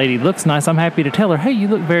nice, a lady looks nice, I'm happy to tell her, hey, you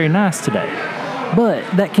look very nice today. But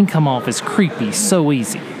that can come off as creepy so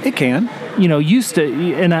easy. It can. Used to,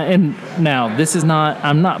 and now this is not,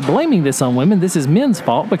 I'm not blaming this on women, this is men's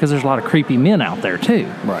fault, because there's a lot of creepy men out there too.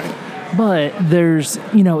 Right. But there's,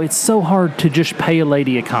 it's so hard to just pay a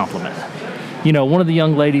lady a compliment. One of the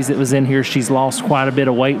young ladies that was in here, she's lost quite a bit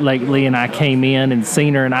of weight lately, and I came in and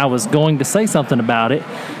seen her, and I was going to say something about it,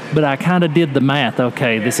 but I kind of did the math.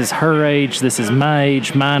 Okay, this is her age, this is my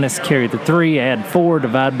age, minus carry the 3, add 4,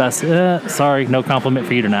 divide by... sorry, no compliment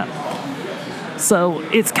for you tonight. So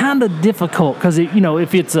it's kind of difficult, because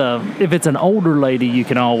if it's an older lady, you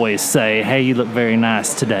can always say, hey, you look very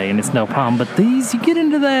nice today, and it's no problem. But these, you get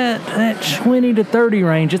into that 20 to 30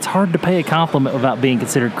 range, it's hard to pay a compliment without being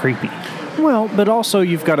considered creepy. Well, but also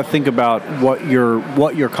you've got to think about what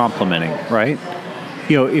you're complimenting, right?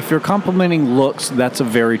 If you're complimenting looks, that's a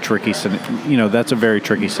very tricky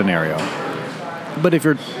scenario. But if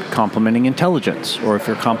you're complimenting intelligence, or if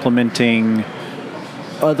you're complimenting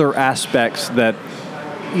other aspects that,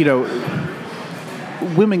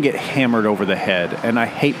 women get hammered over the head, and I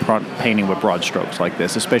hate painting with broad strokes like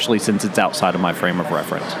this, especially since it's outside of my frame of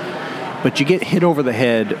reference. But you get hit over the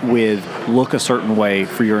head with look a certain way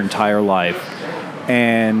for your entire life,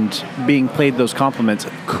 and being paid those compliments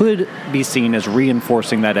could be seen as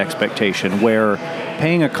reinforcing that expectation, where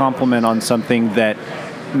paying a compliment on something that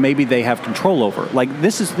maybe they have control over. Like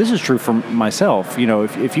this is true for myself.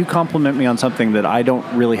 If you compliment me on something that I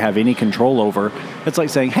don't really have any control over, it's like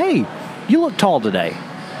saying, hey, you look tall today.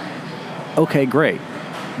 Okay, great.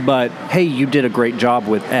 But, hey, you did a great job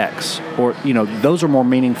with X. Or, those are more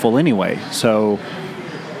meaningful anyway. So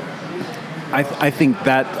I think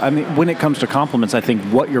that, when it comes to compliments, I think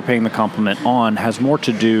what you're paying the compliment on has more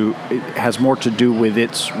to do with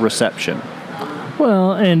its reception.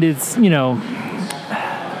 Well, and it's,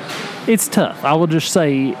 it's tough. I will just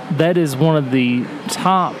say that is one of the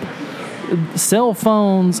top. Cell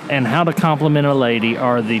phones and how to compliment a lady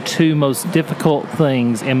are the two most difficult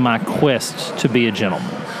things in my quest to be a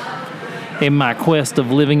gentleman. In my quest of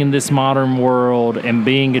living in this modern world and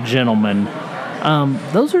being a gentleman,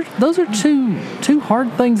 those are two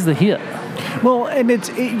hard things to hit. Well, and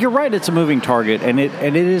you're right. It's a moving target, and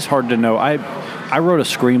it is hard to know. I wrote a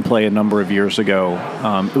screenplay a number of years ago.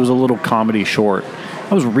 It was a little comedy short.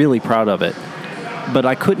 I was really proud of it. But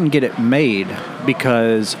I couldn't get it made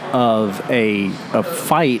because of a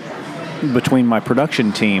fight between my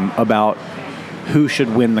production team about who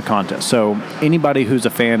should win the contest. So anybody who's a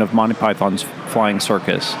fan of Monty Python's Flying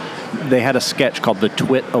Circus, they had a sketch called the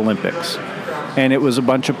Twit Olympics. And it was a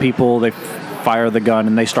bunch of people, they fire the gun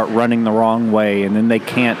and they start running the wrong way, and then they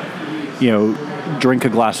can't, drink a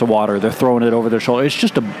glass of water. They're throwing it over their shoulder. It's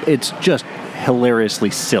just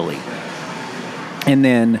hilariously silly. And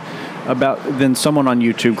then someone on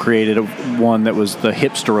YouTube created one that was the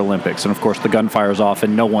Hipster Olympics, and of course the gun fires off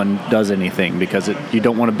and no one does anything because you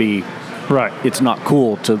don't want to be right. It's not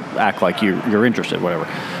cool to act like you're interested, whatever.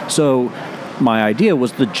 So my idea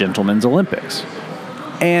was the Gentleman's Olympics,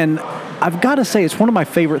 and I've got to say it's one of my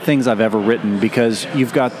favorite things I've ever written, because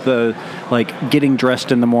you've got the getting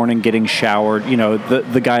dressed in the morning, getting showered,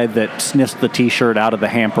 the guy that sniffs the t-shirt out of the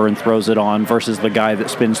hamper and throws it on versus the guy that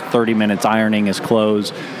spends 30 minutes ironing his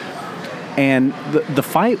clothes. And the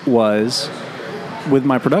fight with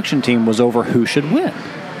my production team was over who should win,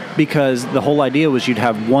 because the whole idea was you'd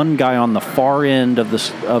have one guy on the far end of the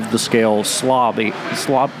scale, slovenly.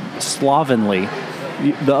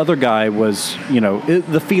 The other guy was,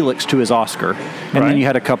 the Felix to his Oscar, and then you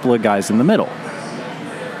had a couple of guys in the middle.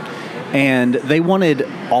 And they wanted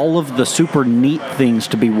all of the super neat things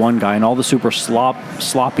to be one guy and all the super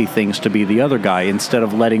sloppy things to be the other guy, instead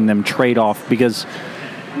of letting them trade off, because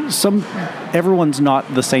everyone's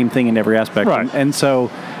not the same thing in every aspect. Right. And so,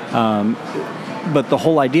 but the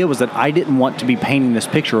whole idea was that I didn't want to be painting this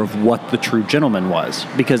picture of what the true gentleman was,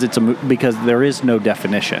 because because there is no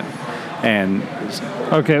definition. And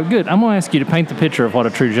okay, good. I'm going to ask you to paint the picture of what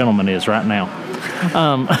a true gentleman is right now.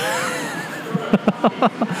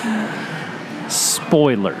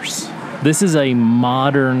 Spoilers. This is a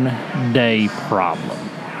modern day problem.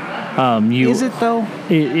 Is it though?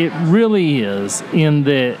 It really is, in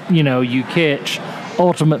that, you catch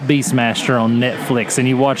Ultimate Beastmaster on Netflix and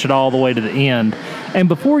you watch it all the way to the end, and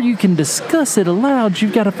before you can discuss it aloud,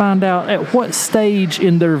 you've got to find out at what stage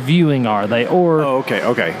in their viewing are they. Or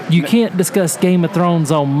okay. You can't discuss Game of Thrones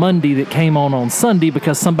on Monday that came on Sunday,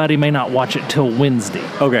 because somebody may not watch it till Wednesday.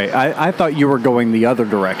 Okay, I thought you were going the other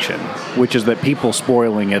direction, which is that people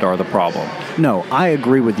spoiling it are the problem. No, I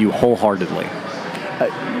agree with you wholeheartedly.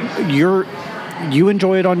 You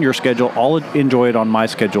enjoy it on your schedule, I'll enjoy it on my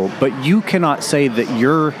schedule, but you cannot say that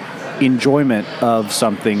your enjoyment of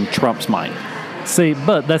something trumps mine. See,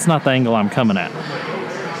 but that's not the angle I'm coming at.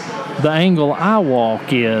 The angle I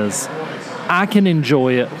walk is I can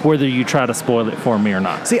enjoy it whether you try to spoil it for me or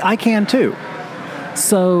not. See, I can too.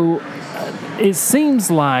 So it seems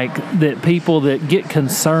like that people that get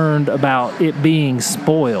concerned about it being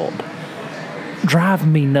spoiled drive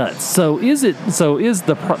me nuts. So is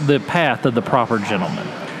the path of the proper gentleman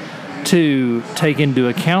to take into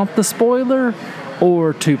account the spoiler,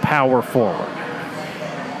 or to power forward?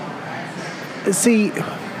 See,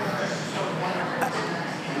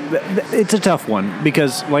 it's a tough one,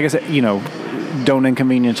 because, like I said, don't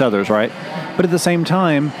inconvenience others, right? But at the same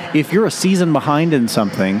time, if you're a season behind in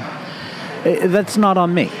something, that's not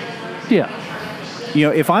on me. Yeah.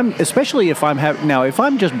 If I'm just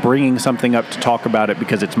bringing something up to talk about it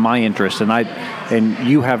because it's my interest, and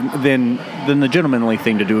you have, then the gentlemanly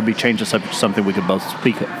thing to do would be change the subject to something we could both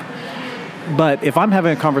speak of. But if I'm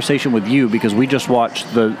having a conversation with you because we just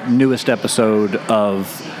watched the newest episode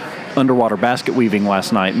of underwater basket weaving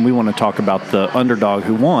last night, and we want to talk about the underdog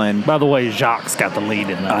who won. By the way, Jacques got the lead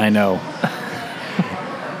in that. I know.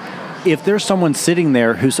 If there's someone sitting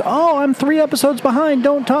there who's, I'm 3 episodes behind,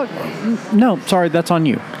 don't talk. No, sorry, that's on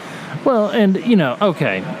you. Well, and,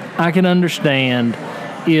 okay, I can understand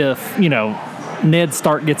if, Ned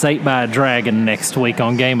Stark gets ate by a dragon next week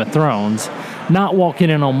on Game of Thrones, not walking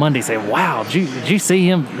in on Monday and say, wow, did you see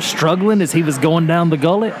him struggling as he was going down the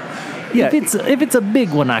gullet? Yeah, if it's a big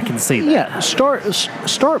one, I can see that. Yeah,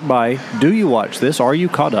 start by, do you watch this? Are you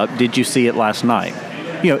caught up? Did you see it last night?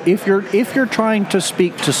 If you're trying to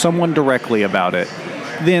speak to someone directly about it,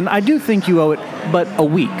 then I do think you owe it, but a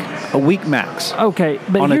week max. Okay,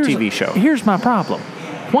 but on a TV show. Here's my problem.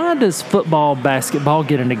 Why does football, basketball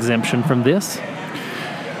get an exemption from this?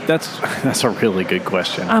 That's a really good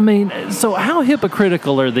question. I mean, so how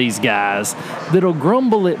hypocritical are these guys that'll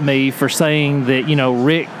grumble at me for saying that,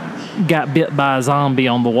 Rick got bit by a zombie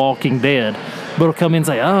on The Walking Dead, but will come in and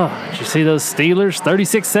say, did you see those Steelers?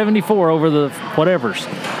 36-74 over the whatevers.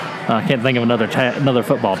 I can't think of another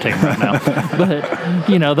football team right now. But,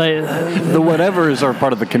 the whatevers are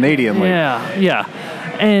part of the Canadian League. Yeah.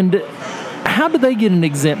 And how do they get an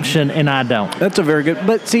exemption and I don't? That's a very good...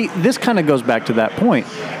 But see, this kind of goes back to that point.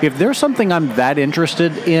 If there's something I'm that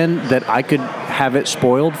interested in that I could have it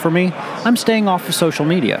spoiled for me, I'm staying off of social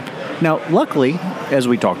media. Now, luckily, as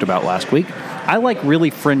we talked about last week, I like really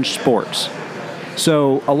fringe sports.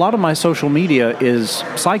 So a lot of my social media is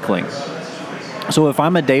cycling. So if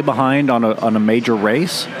I'm a day behind on a major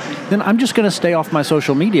race, then I'm just going to stay off my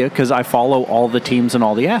social media because I follow all the teams and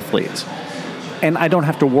all the athletes. And I don't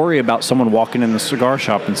have to worry about someone walking in the cigar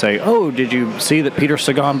shop and say, did you see that Peter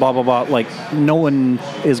Sagan, blah, blah, blah. Like, no one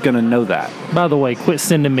is going to know that. By the way, quit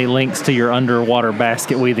sending me links to your underwater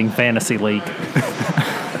basket weaving fantasy league.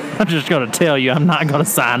 I'm just going to tell you, I'm not going to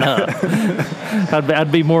sign up.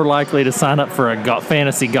 I'd be more likely to sign up for a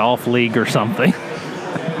fantasy golf league or something.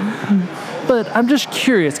 But I'm just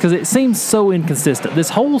curious because it seems so inconsistent. This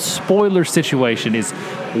whole spoiler situation is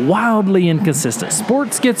wildly inconsistent.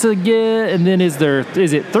 Sports gets a get, and then is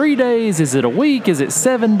it 3 days? Is it a week? Is it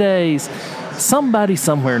 7 days? Somebody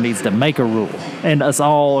somewhere needs to make a rule, and us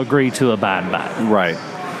all agree to abide by it. Right.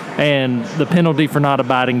 And the penalty for not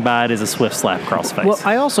abiding by it is a swift slap across face. Well,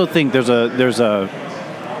 I also think there's a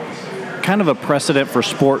kind of a precedent for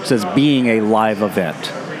sports as being a live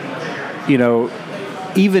event.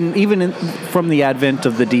 Even from the advent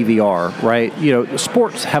of the DVR, right?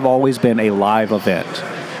 Sports have always been a live event,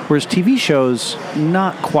 whereas TV shows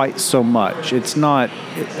not quite so much. It's not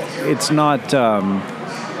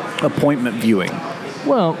appointment viewing.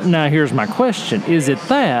 Well, now here's my question: is it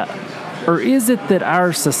that, or is it that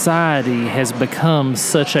our society has become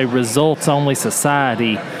such a results-only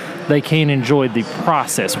society? They can't enjoy the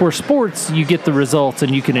process. Where sports, you get the results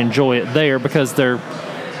and you can enjoy it there because they're.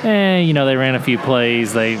 They ran a few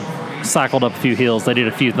plays, they cycled up a few hills, they did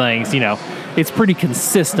a few things, It's pretty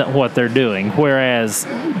consistent what they're doing, whereas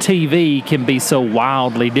TV can be so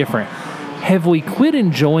wildly different. Have we quit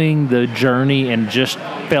enjoying the journey and just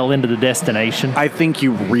fell into the destination? I think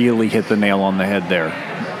you really hit the nail on the head there.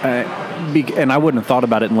 And I wouldn't have thought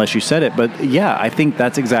about it unless you said it, but yeah, I think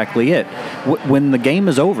that's exactly it. When the game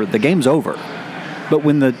is over, the game's over. But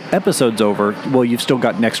when the episode's over, well, you've still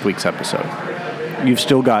got next week's episode. You've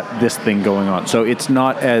still got this thing going on. So it's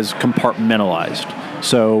not as compartmentalized.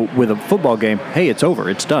 So with a football game, hey, it's over.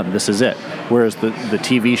 It's done. This is it. Whereas the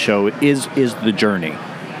TV show is the journey.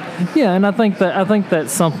 Yeah, and I think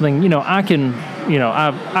that's something, I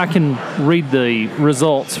can read the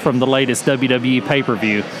results from the latest WWE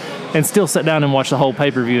pay-per-view and still sit down and watch the whole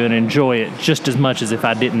pay-per-view and enjoy it just as much as if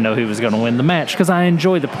I didn't know who was going to win the match because I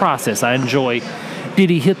enjoy the process. I enjoy... Did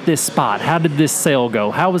he hit this spot? How did this sale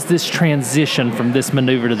go? How was this transition from this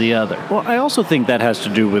maneuver to the other? Well, I also think that has to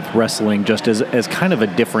do with wrestling just as kind of a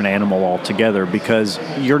different animal altogether because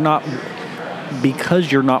you're not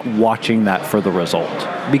watching that for the result.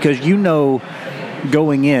 Because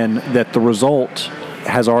going in that the result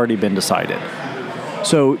has already been decided.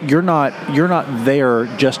 So you're not there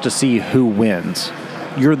just to see who wins.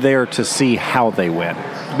 You're there to see how they win.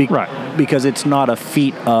 Right. Because it's not a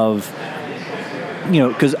feat of...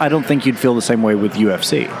 because I don't think you'd feel the same way with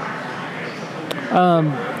UFC.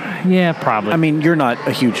 Yeah, probably. I mean, you're not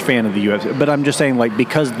a huge fan of the UFC, but I'm just saying,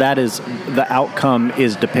 because that is the outcome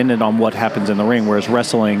is dependent on what happens in the ring, whereas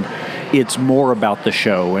wrestling, it's more about the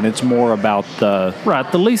show, and it's more about the... Right,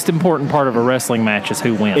 the least important part of a wrestling match is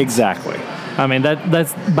who wins. Exactly. I mean,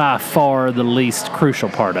 that's by far the least crucial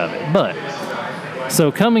part of it. But,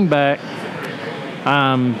 so coming back,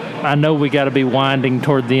 I know we got to be winding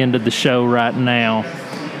toward the end of the show right now.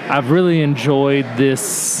 I've really enjoyed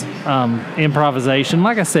this improvisation.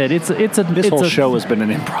 Like I said, This whole show has been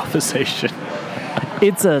an improvisation.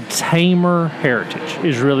 It's a tamer heritage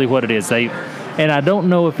is really what it is. And I don't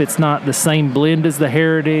know if it's not the same blend as the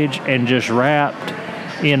heritage and just wrapped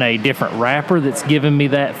in a different wrapper that's giving me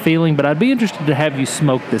that feeling. But I'd be interested to have you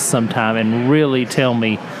smoke this sometime and really tell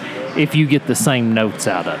me if you get the same notes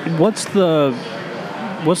out of it. What's the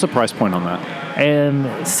price point on that? And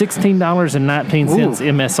 $16.19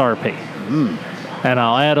 MSRP. And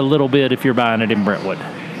I'll add a little bit if you're buying it in Brentwood.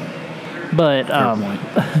 But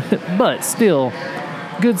but still,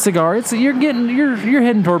 good cigar. You're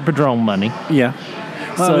heading toward Padron money. Yeah.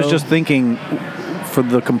 Well, I was just thinking, for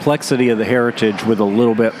the complexity of the heritage with a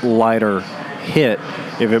little bit lighter hit,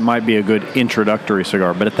 if it might be a good introductory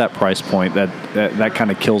cigar. But at that price point, that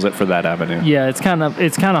kind of kills it for that avenue. Yeah, it's kind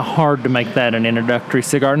of hard to make that an introductory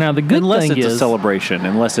cigar. Now the good unless thing it's is a celebration,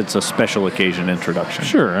 unless it's a special occasion introduction.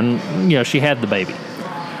 Sure, and she had the baby.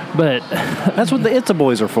 But that's what the It's a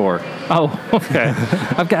Boys are for. Oh, okay.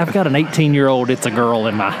 I've got an 18-year-old It's a Girl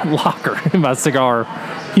in my locker, in my cigar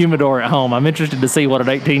humidor at home. I'm interested to see what an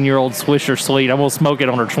 18-year-old Swisher Sweet. I'm gonna smoke it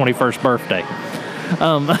on her 21st birthday.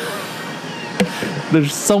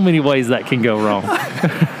 There's so many ways that can go wrong.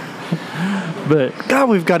 But God,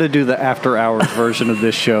 we've got to do the after-hours version of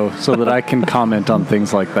this show so that I can comment on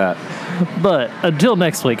things like that. But until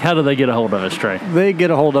next week, how do they get a hold of us, Trae? They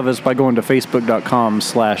get a hold of us by going to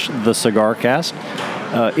facebook.com/thecigarcast,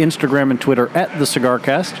 Instagram and Twitter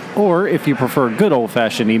 @thecigarcast, or if you prefer good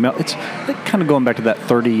old-fashioned email, it's kind of going back to that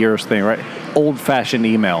 30 years thing, right? Old-fashioned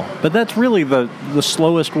email. But that's really the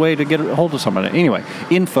slowest way to get a hold of somebody. Anyway,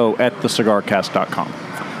 info@thecigarcast.com.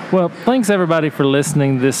 Well, thanks everybody for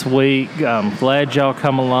listening this week. I'm glad y'all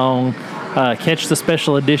come along. Catch the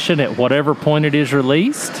special edition at whatever point it is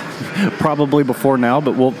released. Probably before now,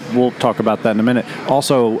 but we'll talk about that in a minute.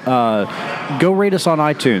 Also, go rate us on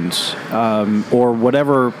iTunes or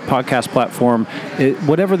whatever podcast platform,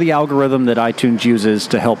 whatever the algorithm that iTunes uses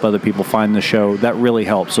to help other people find the show. That really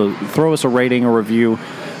helps. So throw us a rating or review.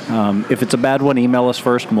 If it's a bad one, email us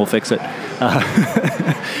first and we'll fix it.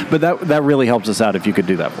 But that really helps us out if you could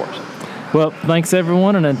do that for us. Well, thanks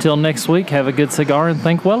everyone, and until next week, have a good cigar and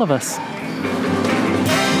think well of us.